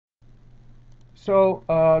So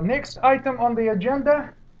next item on the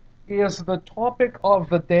agenda is the topic of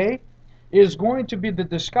the day is going to be the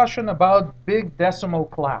discussion about BigDecimal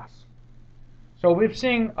class. So we've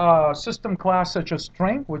seen system class such as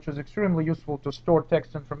string, which is extremely useful to store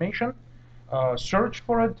text information, search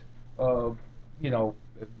for it, you know,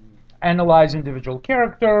 analyze individual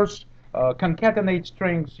characters, concatenate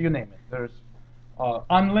strings, you name it. There's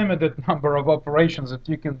unlimited number of operations that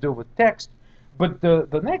you can do with text. But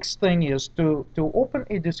the next thing is to open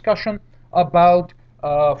a discussion about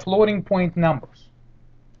floating point numbers.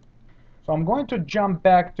 So I'm going to jump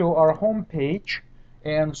back to our home page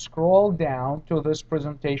and scroll down to this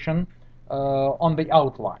presentation on the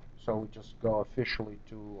outline. So we just go officially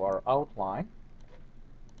to our outline.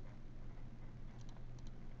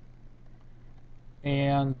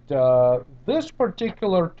 And this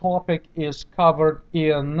particular topic is covered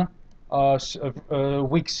in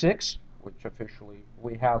week 6, which officially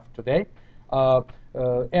we have today.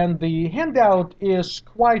 And the handout is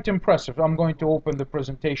quite impressive. I'm going to open the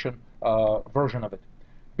presentation version of it.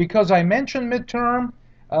 Because I mentioned midterm,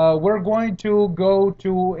 we're going to go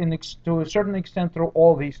to a certain extent through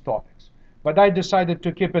all these topics. But I decided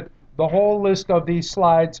to keep it the whole list of these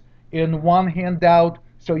slides in one handout,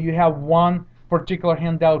 so you have one particular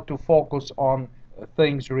handout to focus on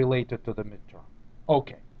things related to the midterm.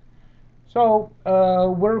 Okay. So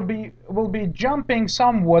we'll be jumping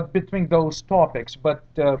somewhat between those topics, but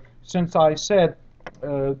since I said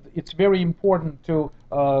it's very important to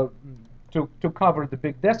cover the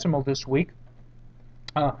BigDecimal this week,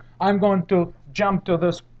 I'm going to jump to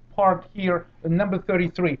this part here, number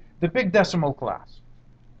 33, the BigDecimal class.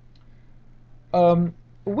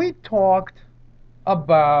 We talked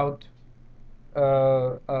about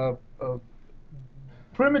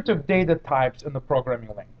primitive data types in the programming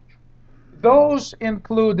language. Those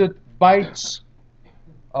included bytes,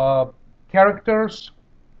 characters,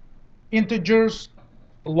 integers,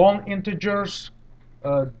 long integers,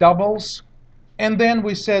 doubles, and then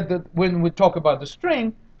we said that when we talk about the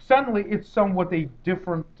string, suddenly it's somewhat a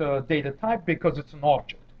different data type because it's an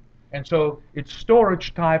object. And so its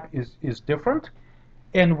storage type is different,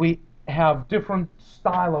 and we have different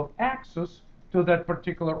style of access to that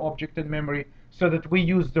particular object in memory so that we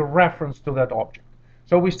use the reference to that object.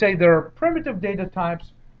 So we say there are primitive data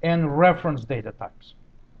types and reference data types.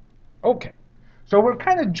 Okay, so we're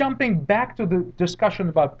kind of jumping back to the discussion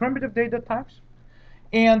about primitive data types.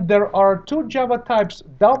 And there are two Java types,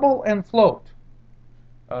 double and float,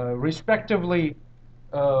 respectively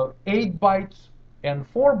 8 bytes and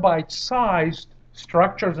 4 byte sized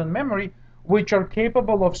structures in memory, which are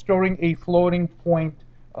capable of storing a floating point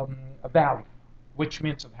value, which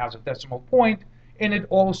means it has a decimal point, and it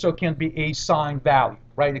also can be a signed value,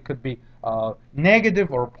 right? It could be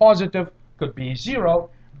negative or positive, could be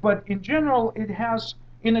 0, but in general, it has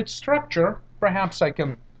in its structure, perhaps I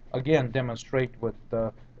can again demonstrate with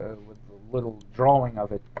a little drawing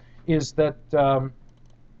of it, is that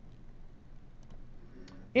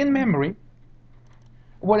in memory,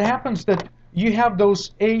 what happens that you have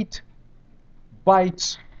those 8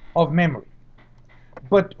 bytes of memory.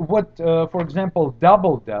 But what, for example,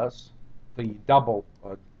 double does, the double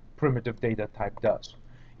primitive data type does,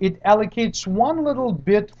 it allocates one little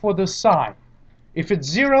bit for the sign. If it's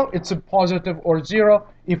 0, it's a positive or 0.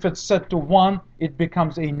 If it's set to 1, it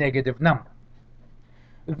becomes a negative number.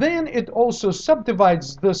 Then it also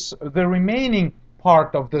subdivides the remaining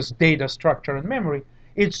part of this data structure in memory.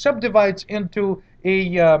 It subdivides into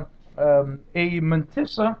a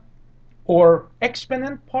mantissa or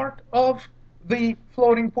exponent part of the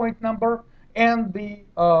floating point number and the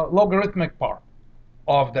logarithmic part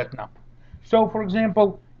of that number. So, for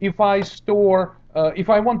example, if I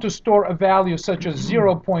want to store a value such as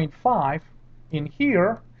 0.5 in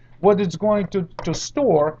here, what it's going to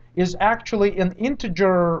store is actually an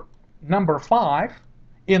integer number 5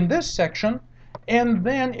 in this section, and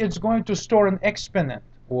then it's going to store an exponent,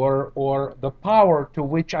 or the power to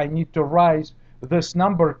which I need to rise this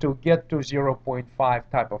number to get to 0.5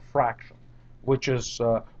 type of fraction, which is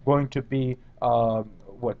going to be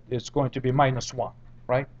what is going to be -1,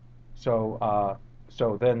 right? So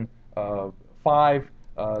so then 5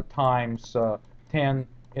 times 10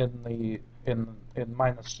 in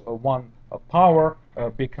 -1 power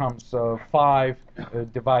becomes 5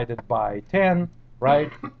 divided by 10,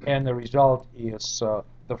 right? And the result is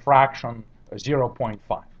the fraction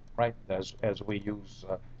 0.5, right? As we used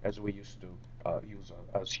to use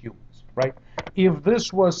as humans, right? If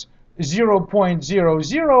this was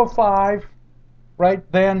 0.005,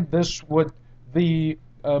 right, then this would the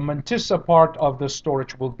mantissa part of the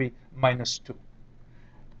storage will be -2.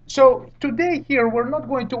 So today here we're not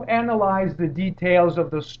going to analyze the details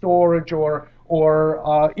of the storage or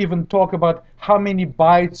even talk about how many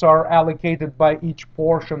bytes are allocated by each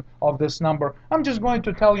portion of this number. I'm just going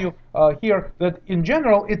to tell you here that in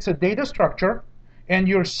general it's a data structure, and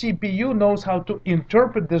your CPU knows how to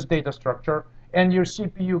interpret this data structure, and your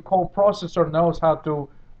CPU coprocessor knows how to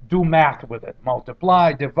do math with it,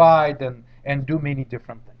 multiply, divide, and do many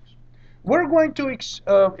different things. We're going to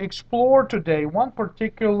explore today one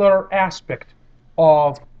particular aspect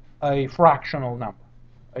of a fractional number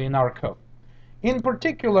in our code. In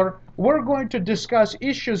particular, we're going to discuss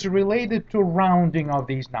issues related to rounding of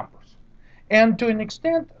these numbers, and to an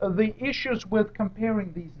extent, the issues with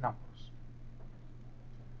comparing these numbers.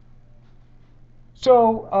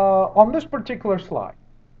 So on this particular slide,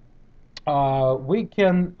 we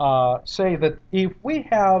can say that if we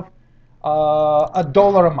have a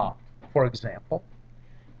dollar amount, for example,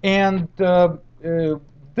 and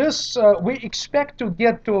we expect to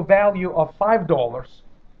get to a value of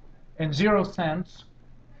 $5.00,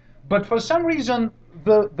 but for some reason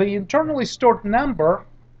the internally stored number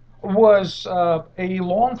was a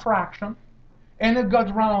long fraction, and it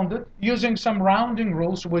got rounded using some rounding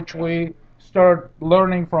rules which we start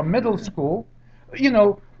learning from middle school. You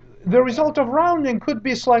know, the result of rounding could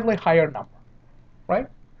be a slightly higher number, right?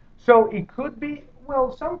 So it could be,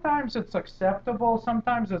 well, sometimes it's acceptable,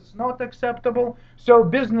 sometimes it's not acceptable. So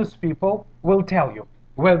business people will tell you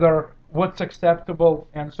whether what's acceptable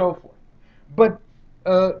and so forth. But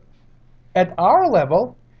at our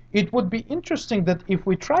level, it would be interesting that if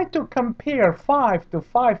we try to compare 5 to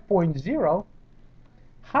 5.0,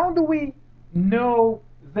 how do we know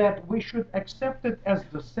that we should accept it as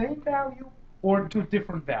the same value or two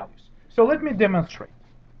different values? So let me demonstrate.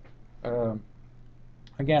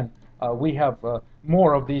 Again, we have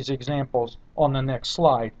more of these examples on the next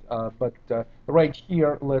slide, but right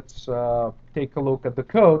here, let's take a look at the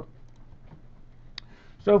code.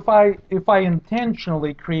 So if I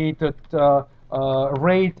intentionally created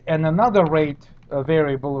rate and another rate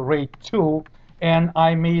variable, rate 2, and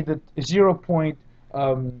I made it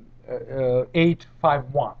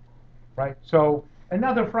 0.851, right? So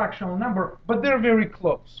another fractional number, but they're very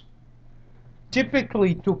close.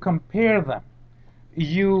 Typically, to compare them,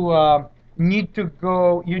 you need to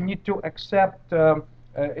accept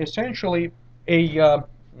essentially a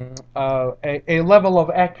level of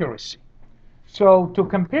accuracy. So to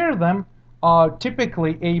compare them,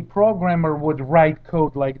 typically a programmer would write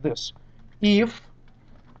code like this. If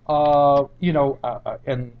an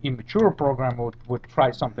immature programmer would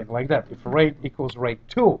try something like that. If rate equals rate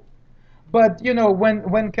 2. But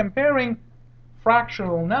when comparing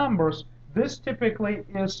fractional numbers, this typically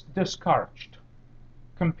is discouraged.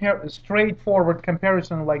 Straightforward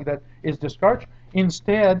comparison like that is discouraged.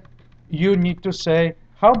 Instead, you need to say,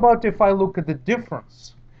 how about if I look at the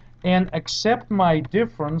difference and accept my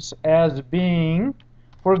difference as being,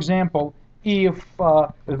 for example, if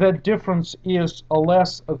that difference is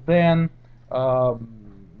less than,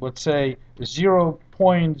 let's say,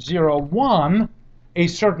 0.01, a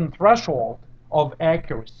certain threshold of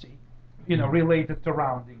accuracy, related to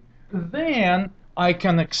rounding, then I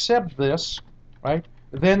can accept this, right?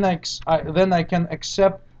 Then I can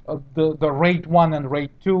accept the rate 1 and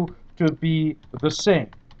rate 2 to be the same,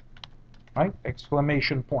 right?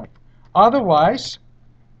 Exclamation point. Otherwise,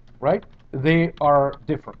 right, they are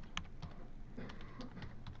different.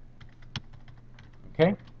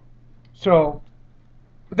 Okay? So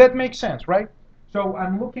that makes sense, right? So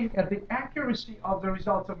I'm looking at the accuracy of the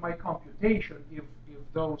results of my computation if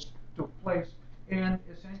those took place, and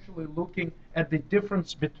essentially looking at the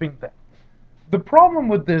difference between them. The problem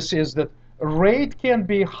with this is that rate can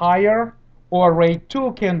be higher, or rate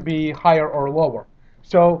 2 can be higher or lower.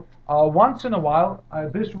 So once in a while,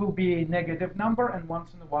 this will be a negative number, and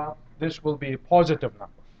once in a while, this will be a positive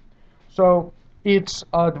number. So it's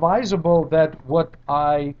advisable that what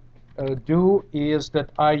I do is that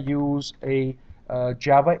I use a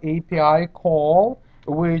Java API call,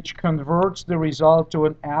 which converts the result to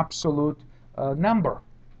an absolute number,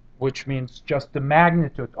 which means just the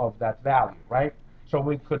magnitude of that value, right? So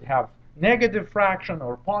we could have negative fraction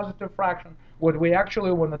or positive fraction. What we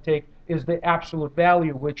actually want to take is the absolute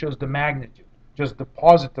value, which is the magnitude, just the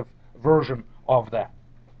positive version of that.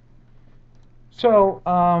 So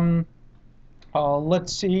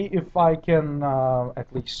let's see if I can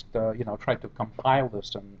at least try to compile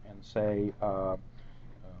this and say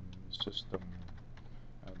system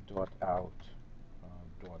dot out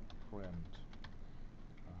dot print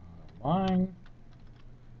line,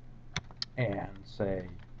 and say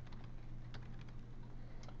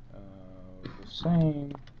the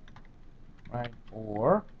same, right?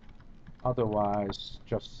 Or Otherwise,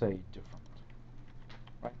 just say different.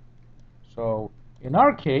 Right? So in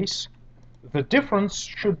our case, the difference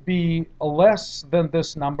should be less than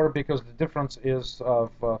this number because the difference is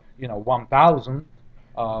of 1,000,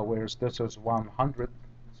 whereas this is 100.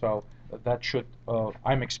 So that should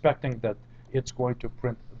I'm expecting that it's going to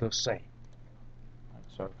print the same.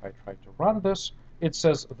 So if I try to run this, it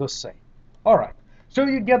says the same. All right. So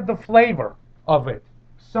you get the flavor of it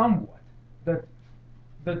somewhat. That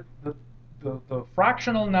the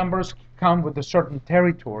fractional numbers come with a certain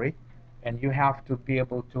territory, and you have to be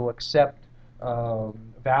able to accept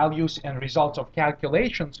values and results of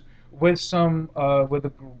calculations with with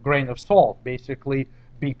a grain of salt. Basically,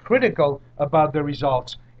 be critical about the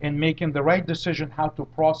results and making the right decision how to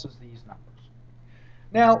process these numbers.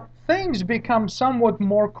 Now, things become somewhat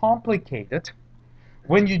more complicated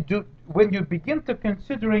when you begin to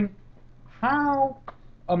considering how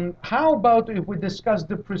about if we discuss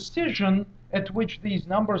the precision at which these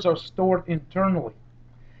numbers are stored internally?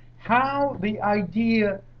 How the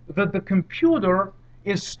idea that the computer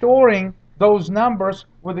is storing those numbers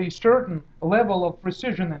with a certain level of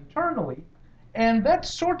precision internally, and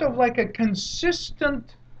that's sort of like a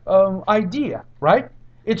consistent idea, right?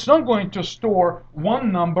 It's not going to store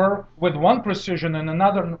one number with one precision and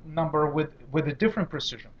another number with a different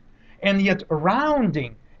precision. And yet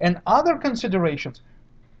rounding and other considerations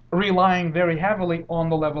relying very heavily on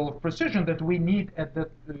the level of precision that we need at the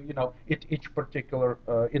in each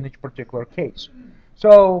particular case.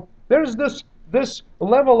 So there's this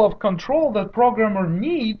level of control that programmer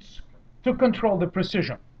needs to control the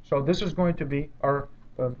precision. So this is going to be our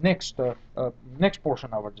next portion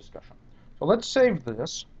of our discussion. So let's save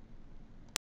this.